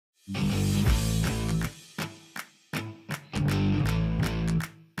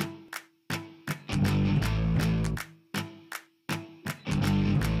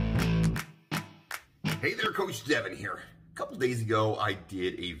Hey there, Coach Devin here. A couple days ago, I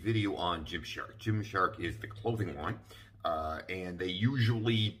did a video on Gymshark. Gymshark is the clothing line, and they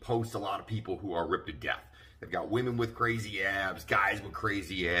usually post a lot of people who are ripped to death. They've got women with crazy abs, guys with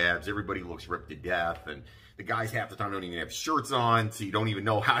crazy abs. Everybody looks ripped to death, and the guys half the time don't even have shirts on, so you don't even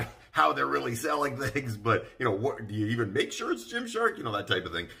know how they're really selling things. But, you know, what, do you even make shirts, Gymshark? You know, that type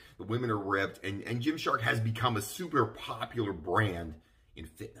of thing. The women are ripped, and Gymshark has become a super popular brand in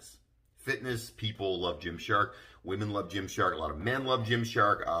fitness. Fitness people love Gymshark. Women love Gymshark. A lot of men love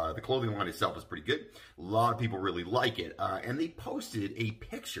Gymshark. The clothing line itself is pretty good. A lot of people really like it. And they posted a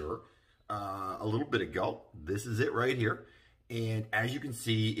picture a little bit ago. This is it right here. And as you can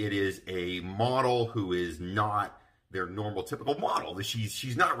see, it is a model who is not their normal, typical model.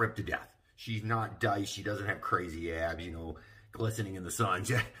 She's not ripped to death. She's not diced. She doesn't have crazy abs, you know, glistening in the sun.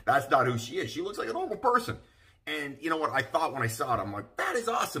 That's not who she is. She looks like a normal person. And you know what I thought when I saw it? I'm like, that is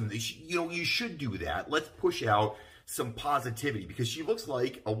awesome. You know, you should do that. Let's push out some positivity, because she looks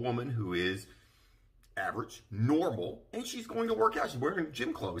like a woman who is average, normal, and she's going to work out. She's wearing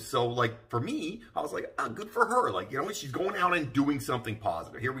gym clothes. So, like, for me, I was like, oh, good for her. Like, you know, she's going out and doing something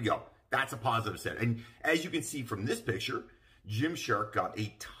positive. Here we go. That's a positive set. And as you can see from this picture, Gymshark got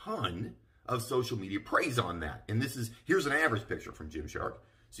a ton of social media praise on that. And here's an average picture from Gymshark.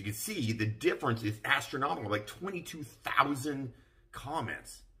 So you can see the difference is astronomical, like 22,000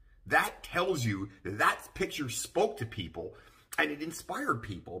 comments. That tells you that picture spoke to people and it inspired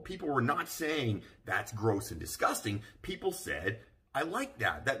people. People were not saying that's gross and disgusting. People said, I like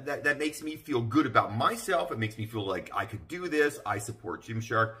that. That makes me feel good about myself. It makes me feel like I could do this. I support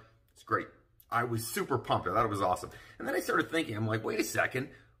Gymshark. It's great. I was super pumped. I thought it was awesome. And then I started thinking, I'm like, wait a second,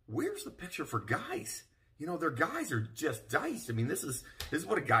 where's the picture for guys? You know, their guys are just diced. I mean, this is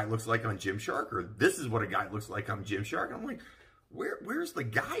what a guy looks like on Gymshark, or this is what a guy looks like on Gymshark. And I'm like, where's the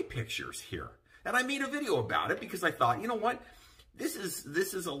guy pictures here? And I made a video about it because I thought, you know what? This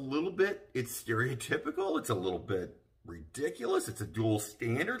is a little bit, it's stereotypical. It's a little bit ridiculous. It's a dual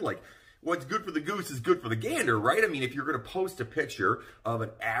standard. Like, what's good for the goose is good for the gander, right? I mean, if you're going to post a picture of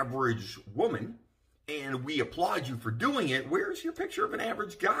an average woman and we applaud you for doing it, where's your picture of an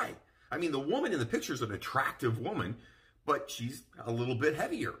average guy? I mean, the woman in the picture is an attractive woman, but she's a little bit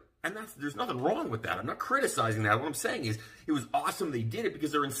heavier. And there's nothing wrong with that. I'm not criticizing that. What I'm saying is it was awesome they did it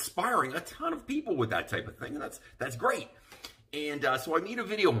because they're inspiring a ton of people with that type of thing. And that's great. And so I made a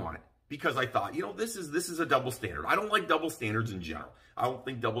video on it because I thought, you know, this is a double standard. I don't like double standards in general. I don't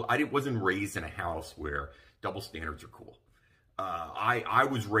think I wasn't raised in a house where double standards are cool. I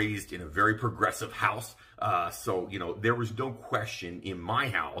was raised in a very progressive house. So, you know, there was no question in my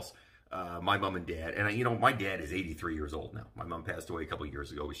house. My mom and dad, and you know, my dad is 83 years old now. My mom passed away a couple of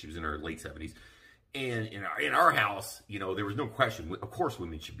years ago. She was in her late 70s. And in our house, you know, there was no question. Of course,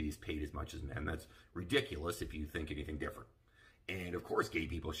 women should be paid as much as men. That's ridiculous if you think anything different. And of course, gay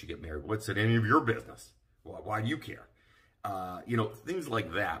people should get married. What's in any of your business? Well, why do you care? You know, things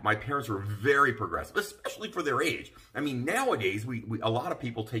like that. My parents were very progressive, especially for their age. I mean, nowadays, a lot of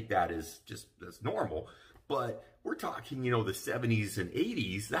people take that as normal. But we're talking, you know, the 70s and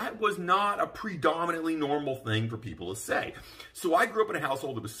 80s, that was not a predominantly normal thing for people to say. So I grew up in a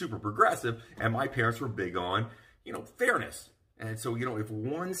household that was super progressive, and my parents were big on, you know, fairness. And so, you know, if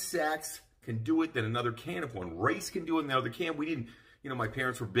one sex can do it, then another can. If one race can do it, then the other can. We didn't, you know, my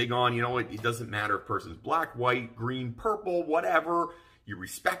parents were big on, you know, it doesn't matter if a person's black, white, green, purple, whatever. You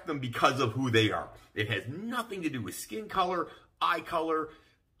respect them because of who they are. It has nothing to do with skin color, eye color,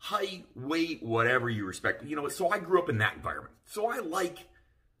 height, weight, whatever you respect. You know, so I grew up in that environment. So I like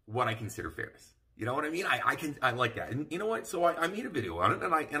what I consider fairness. You know what I mean? I like that. And you know what? So I made a video on it,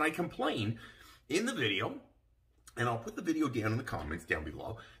 and I complained in the video, and I'll put the video down in the comments down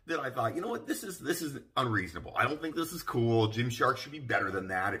below, that I thought, you know what, this is unreasonable. I don't think this is cool. Gymshark should be better than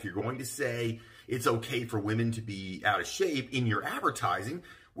that. If you're going to say it's okay for women to be out of shape in your advertising,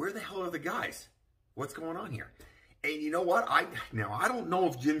 where the hell are the guys? What's going on here? And you know what? I don't know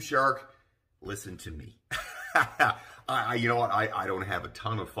if Gymshark listened to me. You know what? I don't have a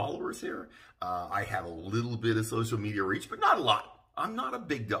ton of followers here. I have a little bit of social media reach, but not a lot. I'm not a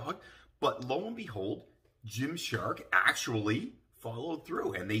big dog. But lo and behold, Gymshark actually followed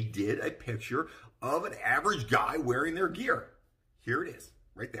through, and they did a picture of an average guy wearing their gear. Here it is,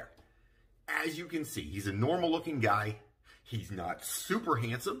 right there. As you can see, he's a normal-looking guy. He's not super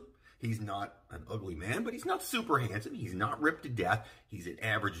handsome. He's not an ugly man, but he's not super handsome. He's not ripped to death. He's an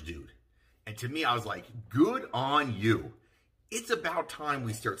average dude. And to me, I was like, good on you. It's about time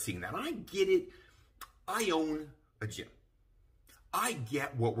we start seeing that. I get it. I own a gym. I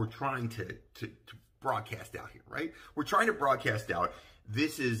get what we're trying to broadcast out here, right? We're trying to broadcast out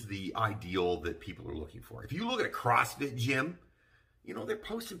this is the ideal that people are looking for. If you look at a CrossFit gym, you know, they're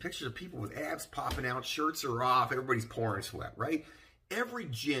posting pictures of people with abs popping out, shirts are off, everybody's pouring sweat, right? Every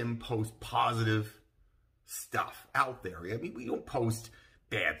gym posts positive stuff out there. I mean, we don't post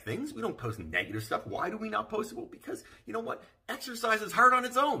bad things. We don't post negative stuff. Why do we not post it? Well, because, you know what? Exercise is hard on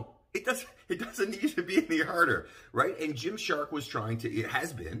its own. It doesn't need to be any harder, right? And Gymshark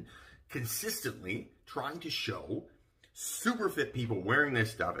has been consistently trying to show super fit people wearing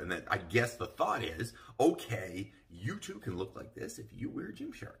this stuff, and that I guess the thought is, okay, you too can look like this if you wear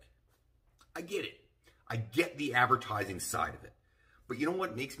Gymshark. I get it. I get the advertising side of it. But you know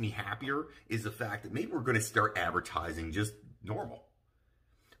what makes me happier is the fact that maybe we're going to start advertising just normal.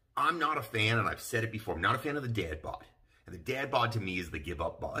 I'm not a fan, and I've said it before, I'm not a fan of the dad bod. And the dad bod to me is the give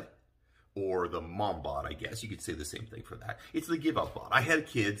up bod, or the mom bod, I guess. You could say the same thing for that. It's the give up bod. I had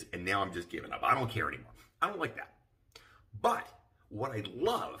kids, and now I'm just giving up. I don't care anymore. I don't like that. But what I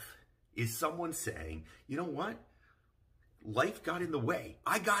love is someone saying, you know what? Life got in the way.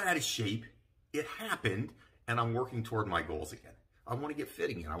 I got out of shape. It happened, and I'm working toward my goals again. I want to get fit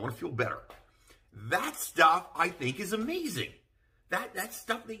again. I want to feel better. That stuff, I think, is amazing. That's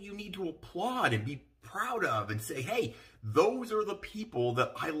stuff that you need to applaud and be proud of and say, hey, those are the people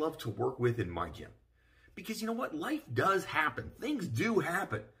that I love to work with in my gym. Because you know what? Life does happen. Things do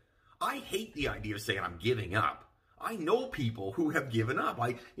happen. I hate the idea of saying I'm giving up. I know people who have given up.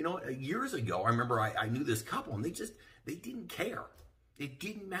 Years ago, I remember I knew this couple, and they didn't care. It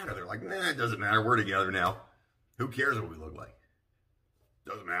didn't matter. They're like, nah, it doesn't matter. We're together now. Who cares what we look like?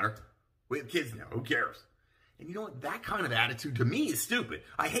 Doesn't matter. We have kids now. Who cares? And you know what? That kind of attitude to me is stupid.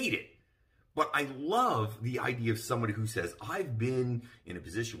 I hate it. But I love the idea of somebody who says, I've been in a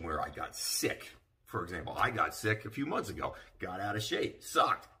position where I got sick. For example, I got sick a few months ago, got out of shape,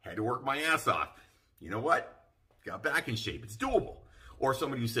 sucked, had to work my ass off. You know what? Got back in shape. It's doable. Or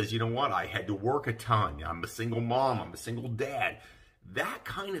somebody who says, you know what? I had to work a ton. I'm a single mom. I'm a single dad. That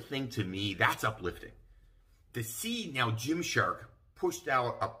kind of thing to me, that's uplifting. To see now Gymshark pushed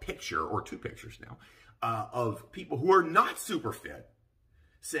out a picture, or two pictures now, of people who are not super fit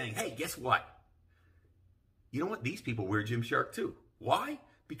saying, hey, guess what? You know what? These people wear Gymshark too. Why?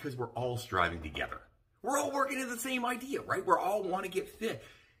 Because we're all striving together. We're all working at the same idea, right? We're all want to get fit.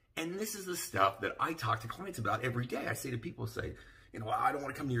 And this is the stuff that I talk to clients about every day. I say to people, you know, I don't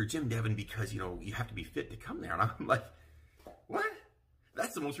want to come to your gym, Devin, because, you know, you have to be fit to come there. And I'm like, what?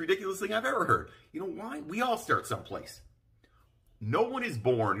 That's the most ridiculous thing I've ever heard. You know why? We all start someplace. No one is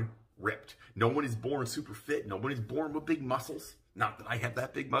born ripped. No one is born super fit. No one is born with big muscles. Not that I have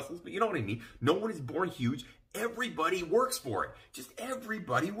that big muscles, but you know what I mean. No one is born huge. Everybody works for it. Just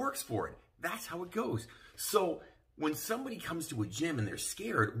everybody works for it. That's how it goes. So when somebody comes to a gym and they're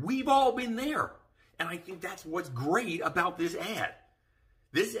scared, we've all been there. And I think that's what's great about this ad.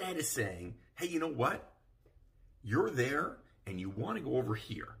 This ad is saying, hey, you know what? You're there and you want to go over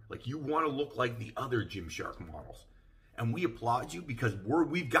here. Like, you want to look like the other Gymshark models. And we applaud you because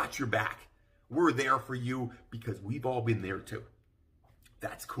we've got your back. We're there for you because we've all been there too.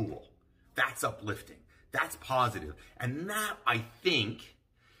 That's cool. That's uplifting. That's positive. And that, I think,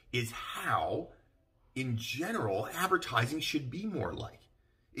 is how, in general, advertising should be more like.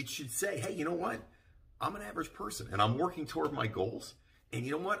 It should say, hey, you know what? I'm an average person and I'm working toward my goals. And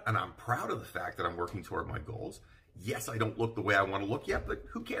you know what? And I'm proud of the fact that I'm working toward my goals. Yes, I don't look the way I want to look yet, but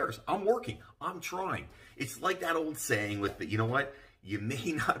who cares? I'm working. I'm trying. It's like that old saying with the, you know what? You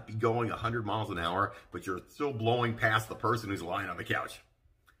may not be going 100 miles an hour, but you're still blowing past the person who's lying on the couch.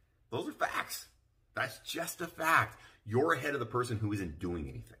 Those are facts. That's just a fact. You're ahead of the person who isn't doing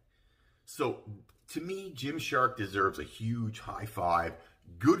anything. So to me, Gymshark deserves a huge high five.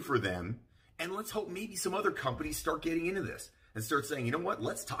 Good for them. And let's hope maybe some other companies start getting into this and start saying, you know what?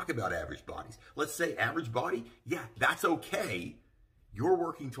 Let's talk about average bodies. Let's say average body. Yeah, that's okay. You're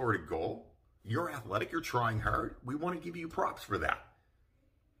working toward a goal. You're athletic. You're trying hard. We want to give you props for that.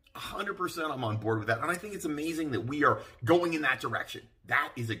 100% I'm on board with that. And I think it's amazing that we are going in that direction.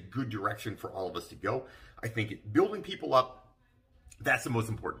 That is a good direction for all of us to go. I think building people up, that's the most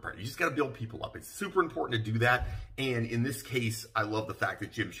important part. You just got to build people up. It's super important to do that. And in this case, I love the fact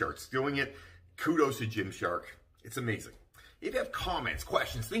that Gymshark's doing it. Kudos to Gymshark. It's amazing. If you have comments,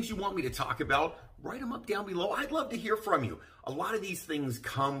 questions, things you want me to talk about, write them up down below. I'd love to hear from you. A lot of these things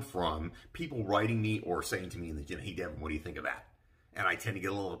come from people writing me or saying to me in the gym, hey, Devin, what do you think of that? and I tend to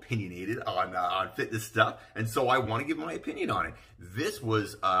get a little opinionated on fitness stuff, and so I want to give my opinion on it. This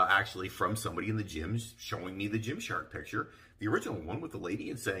was actually from somebody in the gym showing me the Gymshark picture, the original one with the lady,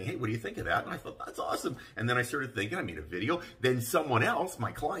 and saying, hey, what do you think of that? And I thought, that's awesome. And then I started thinking, I made a video. Then someone else,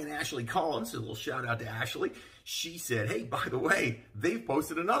 my client Ashley Collins, a little shout out to Ashley, she said, hey, by the way, they've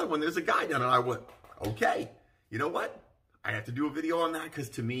posted another one. There's a guy down, and I went, okay, you know what? I have to do a video on that because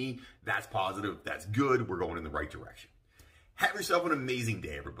to me, that's positive, that's good, we're going in the right direction. Have yourself an amazing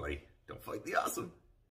day, everybody. Don't fight the awesome.